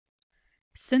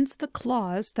Since the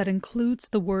clause that includes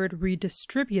the word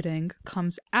redistributing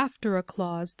comes after a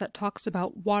clause that talks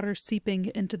about water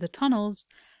seeping into the tunnels,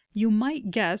 you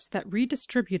might guess that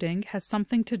redistributing has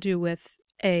something to do with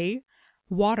A.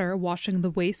 Water washing the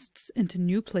wastes into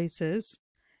new places,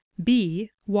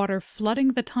 B. Water flooding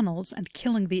the tunnels and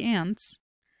killing the ants,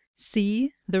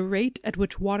 C. The rate at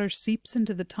which water seeps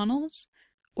into the tunnels,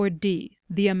 or D.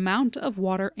 The amount of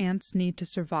water ants need to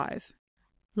survive.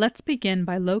 Let's begin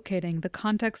by locating the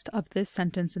context of this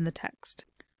sentence in the text.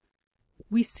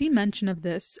 We see mention of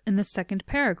this in the second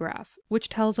paragraph, which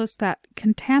tells us that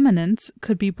contaminants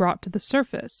could be brought to the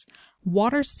surface.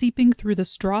 Water seeping through the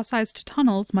straw-sized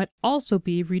tunnels might also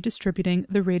be redistributing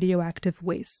the radioactive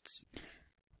wastes.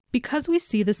 Because we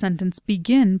see the sentence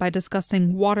begin by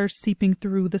discussing water seeping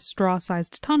through the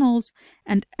straw-sized tunnels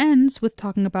and ends with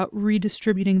talking about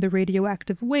redistributing the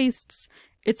radioactive wastes,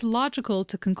 it's logical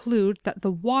to conclude that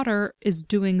the water is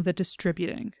doing the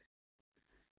distributing.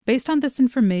 Based on this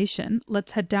information,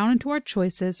 let's head down into our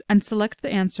choices and select the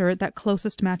answer that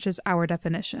closest matches our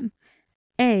definition.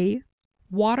 A.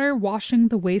 Water washing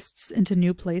the wastes into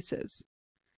new places.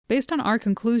 Based on our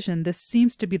conclusion, this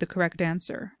seems to be the correct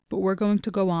answer, but we're going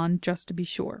to go on just to be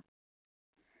sure.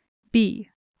 B.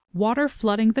 Water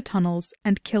flooding the tunnels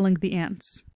and killing the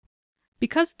ants.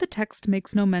 Because the text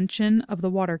makes no mention of the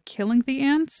water killing the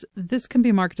ants, this can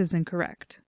be marked as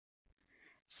incorrect.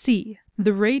 C.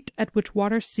 The rate at which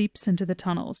water seeps into the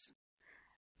tunnels.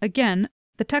 Again,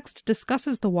 the text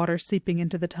discusses the water seeping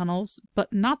into the tunnels,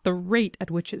 but not the rate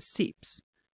at which it seeps.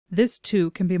 This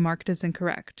too can be marked as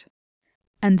incorrect.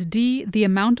 And D. The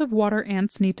amount of water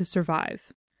ants need to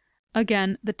survive.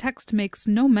 Again, the text makes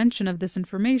no mention of this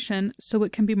information, so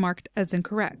it can be marked as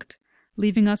incorrect,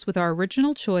 leaving us with our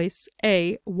original choice,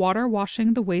 A. Water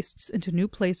washing the wastes into new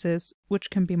places,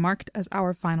 which can be marked as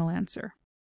our final answer.